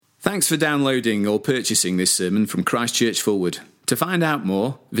Thanks for downloading or purchasing this sermon from Christ Church Fulwood. To find out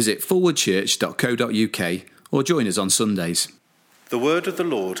more, visit fulwoodchurch.co.uk or join us on Sundays. The word of the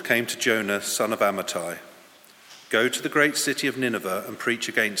Lord came to Jonah, son of Amittai. Go to the great city of Nineveh and preach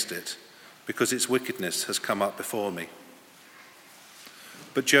against it, because its wickedness has come up before me.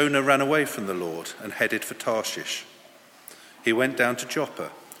 But Jonah ran away from the Lord and headed for Tarshish. He went down to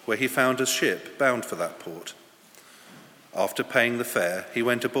Joppa, where he found a ship bound for that port. After paying the fare, he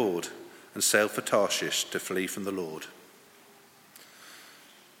went aboard and sailed for Tarshish to flee from the Lord.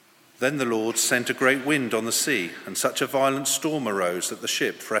 Then the Lord sent a great wind on the sea, and such a violent storm arose that the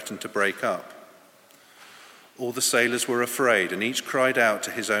ship threatened to break up. All the sailors were afraid, and each cried out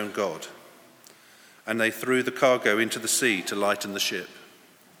to his own god. And they threw the cargo into the sea to lighten the ship.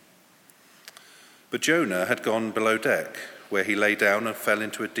 But Jonah had gone below deck, where he lay down and fell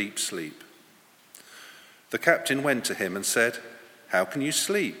into a deep sleep. The captain went to him and said, "How can you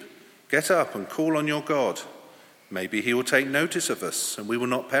sleep? Get up and call on your God. Maybe he will take notice of us, and we will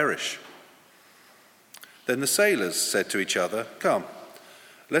not perish." Then the sailors said to each other, "Come,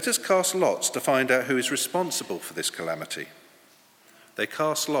 let us cast lots to find out who is responsible for this calamity." They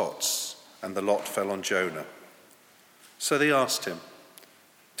cast lots, and the lot fell on Jonah. So they asked him,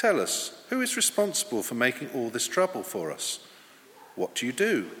 "Tell us, who is responsible for making all this trouble for us? What do you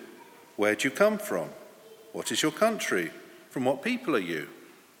do? Where do you come from? What is your country? From what people are you?"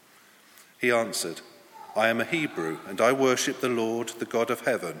 He answered, "I am a Hebrew, and I worship the Lord, the God of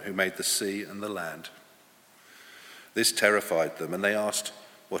heaven, who made the sea and the land." This terrified them, and they asked,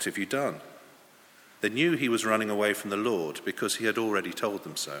 "What have you done?" They knew he was running away from the Lord because he had already told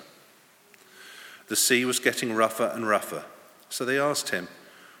them so. The sea was getting rougher and rougher, so they asked him,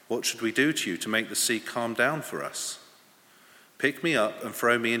 "What should we do to you to make the sea calm down for us?" "Pick me up and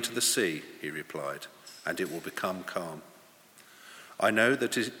throw me into the sea," he replied, "and it will become calm. I know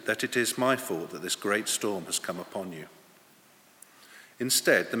that it is my fault that this great storm has come upon you."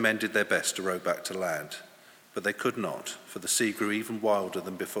 Instead, the men did their best to row back to land, but they could not, for the sea grew even wilder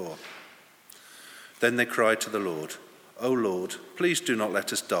than before. Then they cried to the Lord, "O Lord, please do not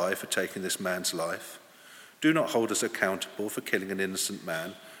let us die for taking this man's life. Do not hold us accountable for killing an innocent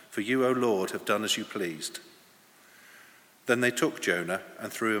man, for you, O Lord, have done as you pleased." Then they took Jonah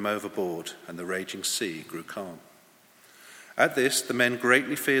and threw him overboard, and the raging sea grew calm. At this, the men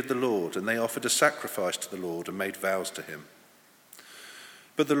greatly feared the Lord, and they offered a sacrifice to the Lord and made vows to him.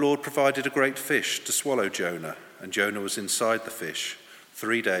 But the Lord provided a great fish to swallow Jonah, and Jonah was inside the fish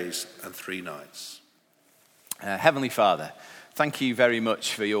 3 days and 3 nights. Heavenly Father, thank you very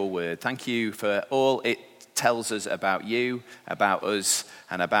much for your word. Thank you for all it tells us about you, about us,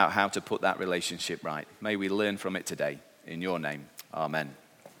 and about how to put that relationship right. May we learn from it today. In your name, amen.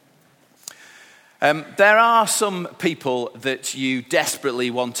 There are some people that you desperately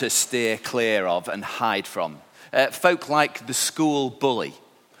want to steer clear of and hide from. Folk like the school bully,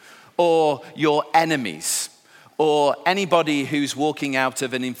 or your enemies, or anybody who's walking out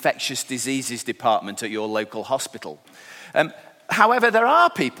of an infectious diseases department at your local hospital. However, there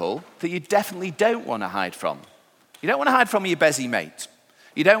are people that you definitely don't want to hide from. You don't want to hide from your busy mate.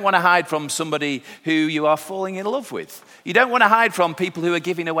 You don't want to hide from somebody who you are falling in love with. You don't want to hide from people who are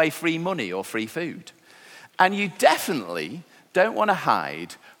giving away free money or free food. And you definitely don't want to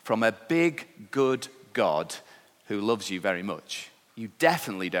hide from a big, good God who loves you very much. You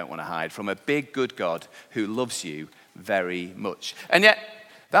definitely don't want to hide from a big, good God who loves you very much. And yet,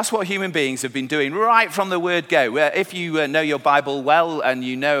 that's what human beings have been doing right from the word go. If you know your Bible well and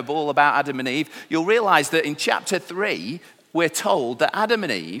you know all about Adam and Eve, you'll realize that in chapter 3, we're told that Adam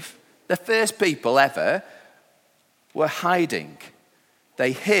and Eve, the first people ever, were hiding.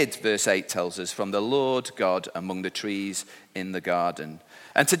 They hid, verse 8 tells us, from the Lord God among the trees in the garden.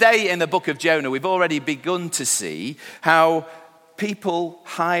 And today in the book of Jonah, we've already begun to see how people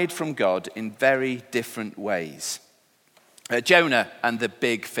hide from God in very different ways. Jonah and the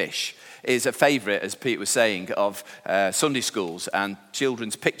big fish is a favorite, as Pete was saying, of Sunday schools and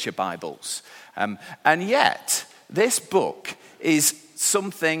children's picture Bibles. And yet, this book has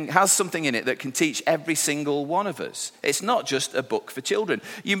something in it that can teach every single one of us. It's not just a book for children.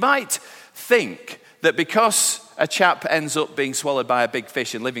 You might think that because a chap ends up being swallowed by a big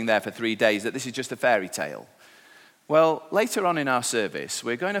fish and living there for 3 days, that this is just a fairy tale. Well, later on in our service,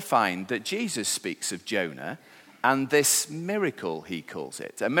 we're going to find that Jesus speaks of Jonah and this miracle, he calls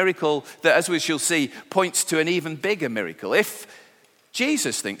it. A miracle that, as we shall see, points to an even bigger miracle. If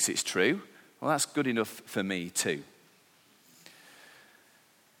Jesus thinks it's true, well, that's good enough for me too.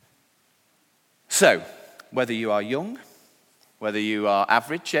 So, whether you are young whether you are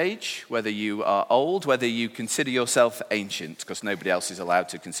average age, whether you are old, whether you consider yourself ancient, because nobody else is allowed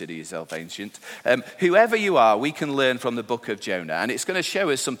to consider yourself ancient. Whoever you are, we can learn from the book of Jonah. And it's going to show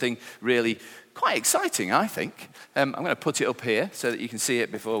us something really quite exciting, I think. I'm going to put it up here so that you can see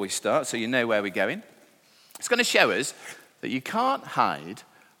it before we start, so you know where we're going. It's going to show us that you can't hide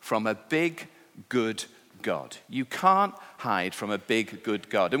from a big, good God. You can't hide from a big, good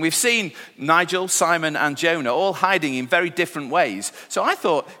God. And we've seen Nigel, Simon, and Jonah all hiding in very different ways. So I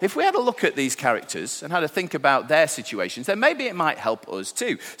thought if we had a look at these characters and had to think about their situations, then maybe it might help us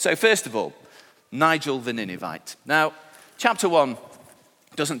too. So first of all, Nigel the Ninevite. Now, chapter 1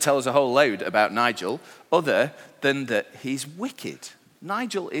 doesn't tell us a whole load about Nigel other than that he's wicked.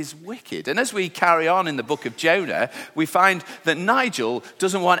 Nigel is wicked. And as we carry on in the book of Jonah, we find that Nigel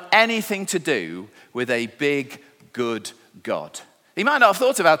doesn't want anything to do with a big, good God. He might not have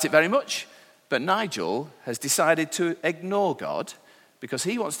thought about it very much, but Nigel has decided to ignore God because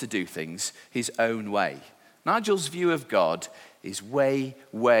he wants to do things his own way. Nigel's view of God is way,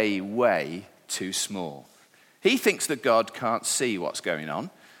 way, way too small. He thinks that God can't see what's going on,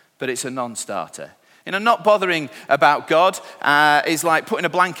 but it's a non-starter. Not bothering about God is like putting a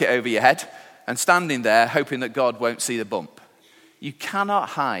blanket over your head and standing there hoping that God won't see the bump. You cannot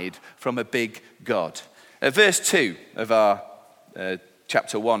hide from a big God. Verse 2 of our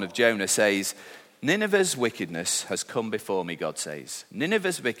chapter 1 of Jonah says, Nineveh's wickedness has come before me, God says.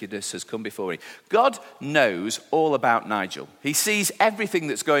 Nineveh's wickedness has come before me. God knows all about Nigel. He sees everything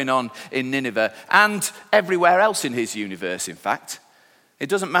that's going on in Nineveh and everywhere else in his universe, in fact. It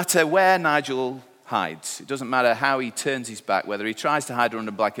doesn't matter where Nigel hides. It doesn't matter how he turns his back, whether he tries to hide under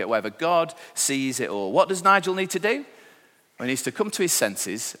a blanket, whatever. God sees it all. What does Nigel need to do? Well, he needs to come to his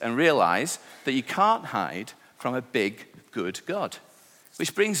senses and realize that you can't hide from a big, good God.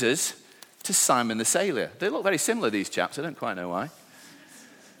 Which brings us to Simon the sailor. They look very similar, these chaps. I don't quite know why.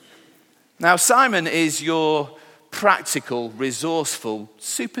 Now, Simon is your practical, resourceful,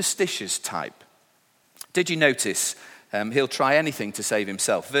 superstitious type. Did you notice? He'll try anything to save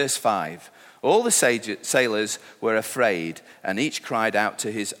himself. Verse 5. All the sailors were afraid, and each cried out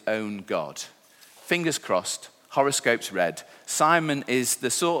to his own God. Fingers crossed, horoscopes read. Simon is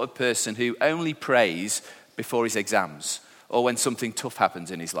the sort of person who only prays before his exams or when something tough happens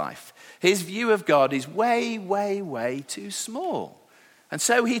in his life. His view of God is way, way, way too small. And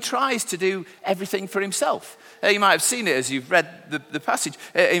so he tries to do everything for himself. You might have seen it as you've read the passage.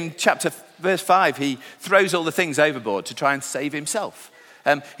 In verse 5, he throws all the things overboard to try and save himself.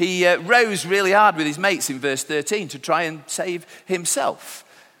 He rows really hard with his mates in verse 13 to try and save himself.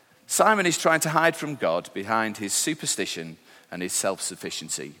 Simon is trying to hide from God behind his superstition and his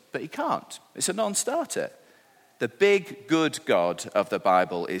self-sufficiency, but he can't. It's a non-starter. The big, good God of the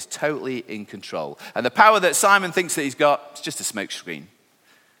Bible is totally in control. And the power that Simon thinks that he's got is just a smokescreen.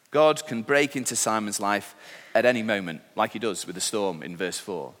 God can break into Simon's life at any moment, like he does with the storm in verse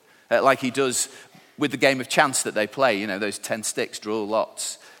 4. Like he does with the game of chance that they play, those 10 sticks, draw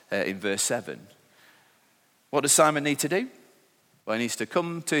lots in verse 7. What does Simon need to do? Well, he needs to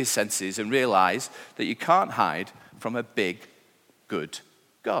come to his senses and realize that you can't hide from a big, good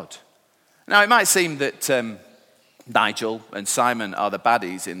God. Now, it might seem that Nigel and Simon are the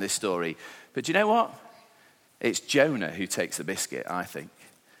baddies in this story, but do you know what? It's Jonah who takes the biscuit, I think.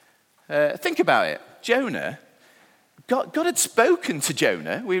 Think about it. Jonah, God had spoken to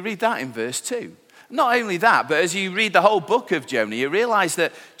Jonah. We read that in verse 2. Not only that, but as you read the whole book of Jonah, you realize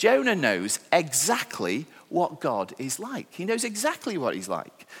that Jonah knows exactly what God is like. He knows exactly what he's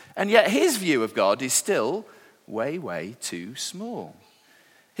like. And yet his view of God is still way, way too small.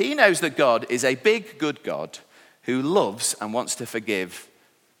 He knows that God is a big, good God who loves and wants to forgive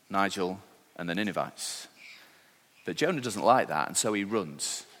Nigel and the Ninevites. But Jonah doesn't like that, and so he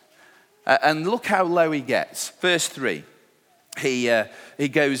runs. And look how low he gets. Verse 3. He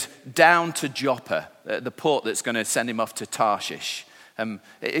goes down to Joppa, the port that's going to send him off to Tarshish.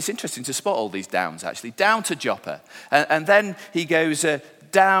 It's interesting to spot all these downs, actually. Down to Joppa. And then he goes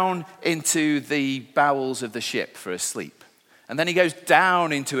down into the bowels of the ship for a sleep. And then he goes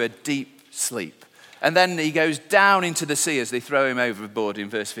down into a deep sleep. And then he goes down into the sea as they throw him overboard in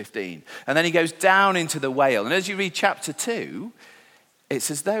verse 15. And then he goes down into the whale. And as you read chapter 2,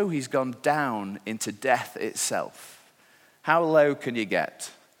 it's as though he's gone down into death itself. How low can you get?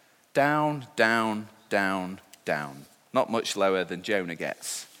 Down, down, down, down. Not much lower than Jonah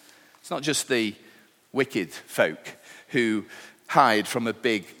gets. It's not just the wicked folk who hide from a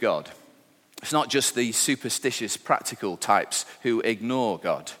big God. It's not just the superstitious, practical types who ignore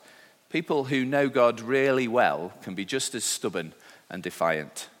God. People who know God really well can be just as stubborn and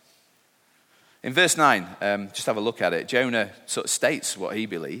defiant. In verse 9, just have a look at it. Jonah sort of states what he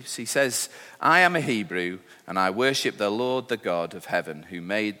believes. He says, I am a Hebrew, and I worship the Lord, the God of heaven, who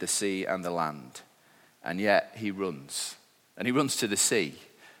made the sea and the land. And yet he runs. And he runs to the sea,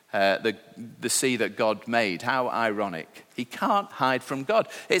 the sea that God made. How ironic. He can't hide from God.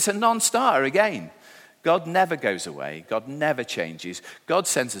 It's a non-starter again. God never goes away. God never changes. God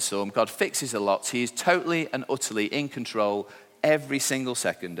sends a storm. God fixes the lots. He is totally and utterly in control every single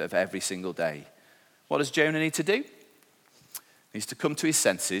second of every single day. What does Jonah need to do? He needs to come to his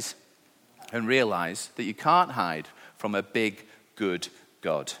senses and realize that you can't hide from a big, good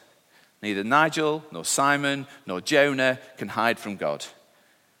God. Neither Nigel, nor Simon, nor Jonah can hide from God.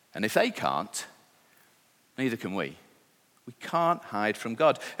 And if they can't, neither can we. We can't hide from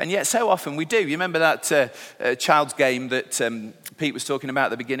God. And yet so often we do. You remember that child's game that Pete was talking about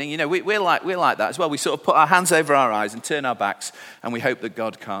at the beginning? You know, we're like that as well. We sort of put our hands over our eyes and turn our backs, and we hope that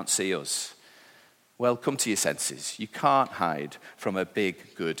God can't see us. Well, come to your senses. You can't hide from a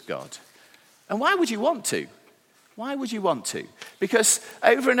big, good God. And why would you want to? Why would you want to? Because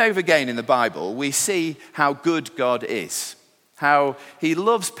over and over again in the Bible, we see how good God is. How he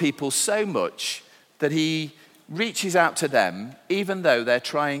loves people so much that he reaches out to them even though they're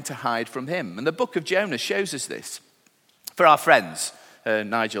trying to hide from him. And the book of Jonah shows us this. For our friends,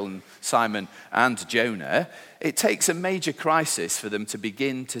 Nigel and Simon and Jonah, it takes a major crisis for them to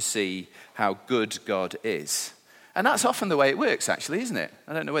begin to see how good God is. And that's often the way it works, actually, isn't it?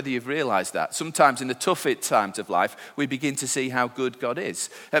 I don't know whether you've realized that. Sometimes in the toughest times of life, we begin to see how good God is.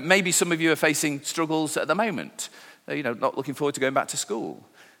 Maybe some of you are facing struggles at the moment. Not looking forward to going back to school.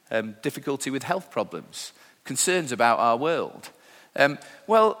 Difficulty with health problems. Concerns about our world.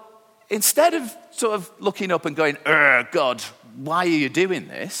 Well, instead of sort of looking up and going, God, why are you doing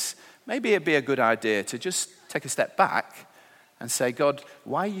this? Maybe it'd be a good idea to just take a step back and say, God,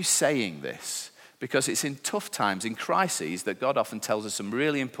 why are you saying this? Because it's in tough times, in crises, that God often tells us some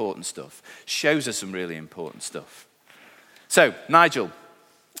really important stuff, shows us some really important stuff. So, Nigel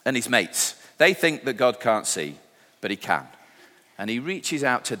and his mates, they think that God can't see, but he can. And he reaches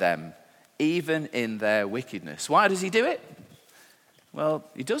out to them, even in their wickedness. Why does he do it? Well,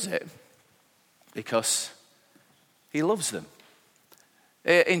 he does it because he loves them.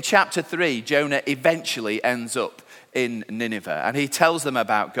 In chapter 3, Jonah eventually ends up in Nineveh, and he tells them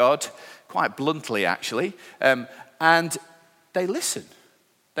about God, quite bluntly actually, and they listen,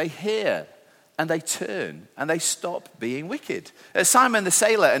 they hear, and they turn, and they stop being wicked. Simon the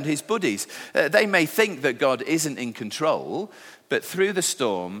sailor and his buddies, they may think that God isn't in control, but through the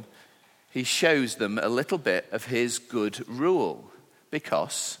storm, he shows them a little bit of his good rule,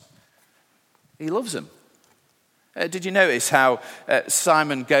 because he loves them. Did you notice how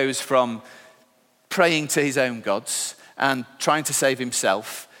Simon goes from praying to his own gods and trying to save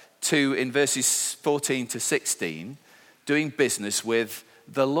himself to, in verses 14 to 16, doing business with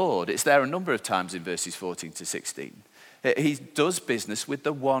the Lord? It's there a number of times in verses 14 to 16. He does business with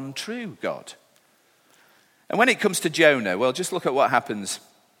the one true God. And when it comes to Jonah, well, just look at what happens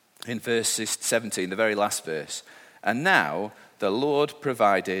in verse 17, the very last verse. And now the Lord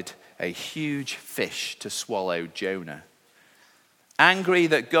provided a huge fish to swallow Jonah. Angry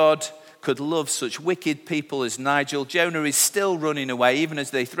that God could love such wicked people as Nigel, Jonah is still running away even as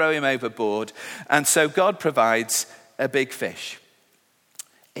they throw him overboard. And so God provides a big fish.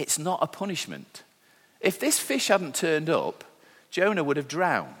 It's not a punishment. If this fish hadn't turned up, Jonah would have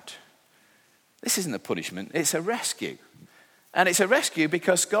drowned. This isn't a punishment, it's a rescue. And it's a rescue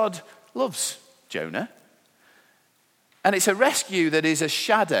because God loves Jonah. And it's a rescue that is a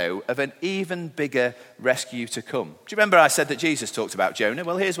shadow of an even bigger rescue to come. Do you remember I said that Jesus talked about Jonah?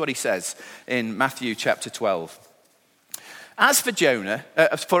 Well, here's what he says in Matthew chapter 12. As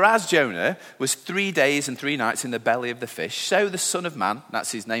Jonah was 3 days and 3 nights in the belly of the fish, so the Son of Man,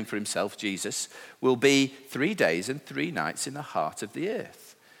 that's his name for himself, Jesus, will be 3 days and 3 nights in the heart of the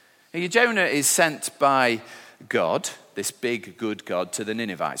earth. Now, Jonah is sent by God, this big good God, to the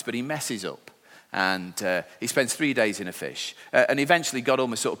Ninevites, but he messes up. And he spends 3 days in a fish. And eventually God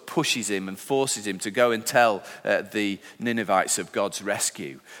almost sort of pushes him and forces him to go and tell the Ninevites of God's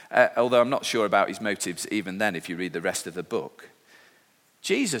rescue. Although I'm not sure about his motives even then if you read the rest of the book.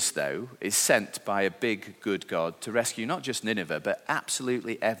 Jesus, though, is sent by a big good God to rescue not just Nineveh, but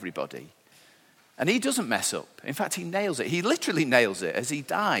absolutely everybody. And he doesn't mess up. In fact, he nails it. He literally nails it as he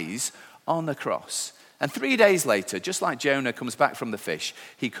dies on the cross. And 3 days later, just like Jonah comes back from the fish,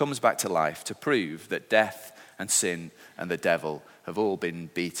 he comes back to life to prove that death and sin and the devil have all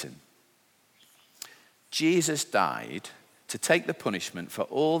been beaten. Jesus died to take the punishment for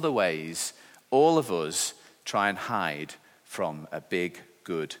all the ways all of us try and hide from a big,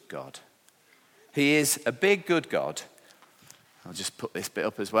 good God. He is a big, good God. I'll just put this bit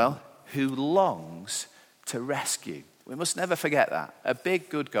up as well. Who longs to rescue. We must never forget that. A big,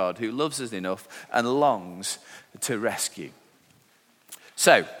 good God who loves us enough and longs to rescue.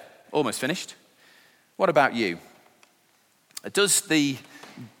 So, almost finished. What about you? Does the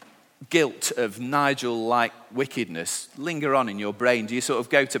guilt of Nigel-like wickedness linger on in your brain? Do you sort of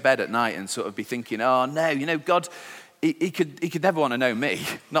go to bed at night and sort of be thinking, oh no, God, he could never want to know me,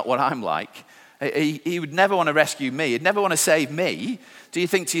 not what I'm like. He would never want to rescue me. He'd never want to save me. Do you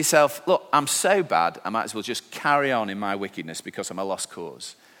think to yourself, look, I'm so bad, I might as well just carry on in my wickedness because I'm a lost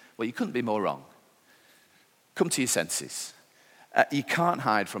cause? Well, you couldn't be more wrong. Come to your senses. You can't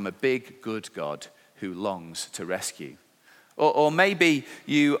hide from a big, good God who longs to rescue. Or maybe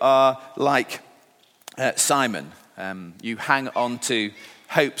you are like Simon. You hang on to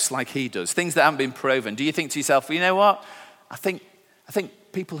hopes like he does, things that haven't been proven. Do you think to yourself, well, you know what? I think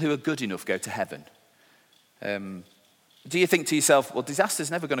people who are good enough go to heaven. Do you think to yourself, well, disaster's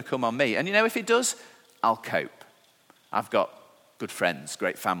never going to come on me. And if it does, I'll cope. I've got good friends,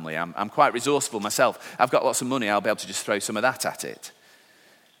 great family. I'm quite resourceful myself. I've got lots of money. I'll be able to just throw some of that at it.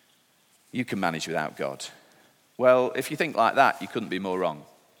 You can manage without God. Well, if you think like that, you couldn't be more wrong.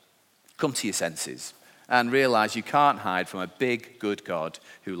 Come to your senses and realize you can't hide from a big, good God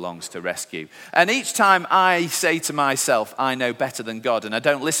who longs to rescue. And each time I say to myself, I know better than God, and I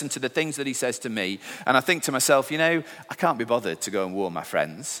don't listen to the things that he says to me, and I think to myself, I can't be bothered to go and warn my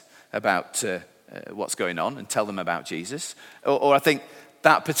friends about what's going on and tell them about Jesus. Or I think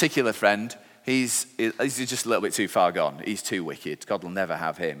that particular friend, he's just a little bit too far gone. He's too wicked. God will never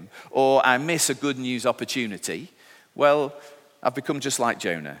have him. Or I miss a good news opportunity. Well, I've become just like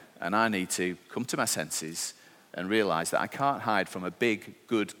Jonah, and I need to come to my senses and realize that I can't hide from a big,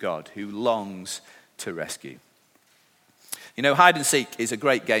 good God who longs to rescue. Hide and seek is a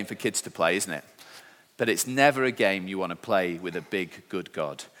great game for kids to play, isn't it? But it's never a game you want to play with a big, good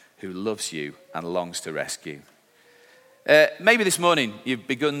God who loves you and longs to rescue. Maybe this morning you've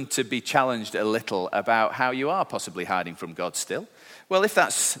begun to be challenged a little about how you are possibly hiding from God still. Well, if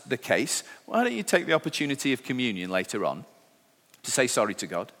that's the case, why don't you take the opportunity of communion later on to say sorry to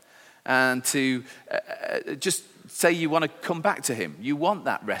God and to just say you want to come back to him. You want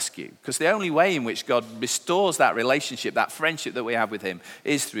that rescue, because the only way in which God restores that relationship, that friendship that we have with him,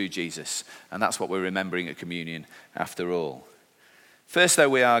 is through Jesus. And that's what we're remembering at communion after all. First, though,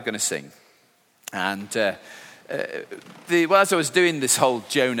 we are going to sing. And as I was doing this whole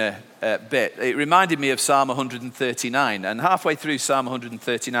Jonah bit, it reminded me of Psalm 139. And halfway through Psalm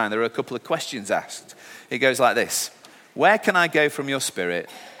 139, there are a couple of questions asked. It goes like this: where can I go from your spirit?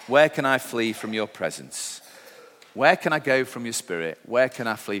 Where can I flee from your presence? Where can I go from your spirit? Where can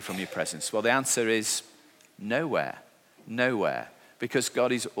I flee from your presence? Well, the answer is nowhere. Nowhere. Because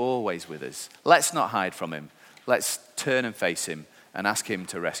God is always with us. Let's not hide from him. Let's turn and face him and ask him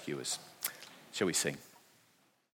to rescue us. Shall we sing?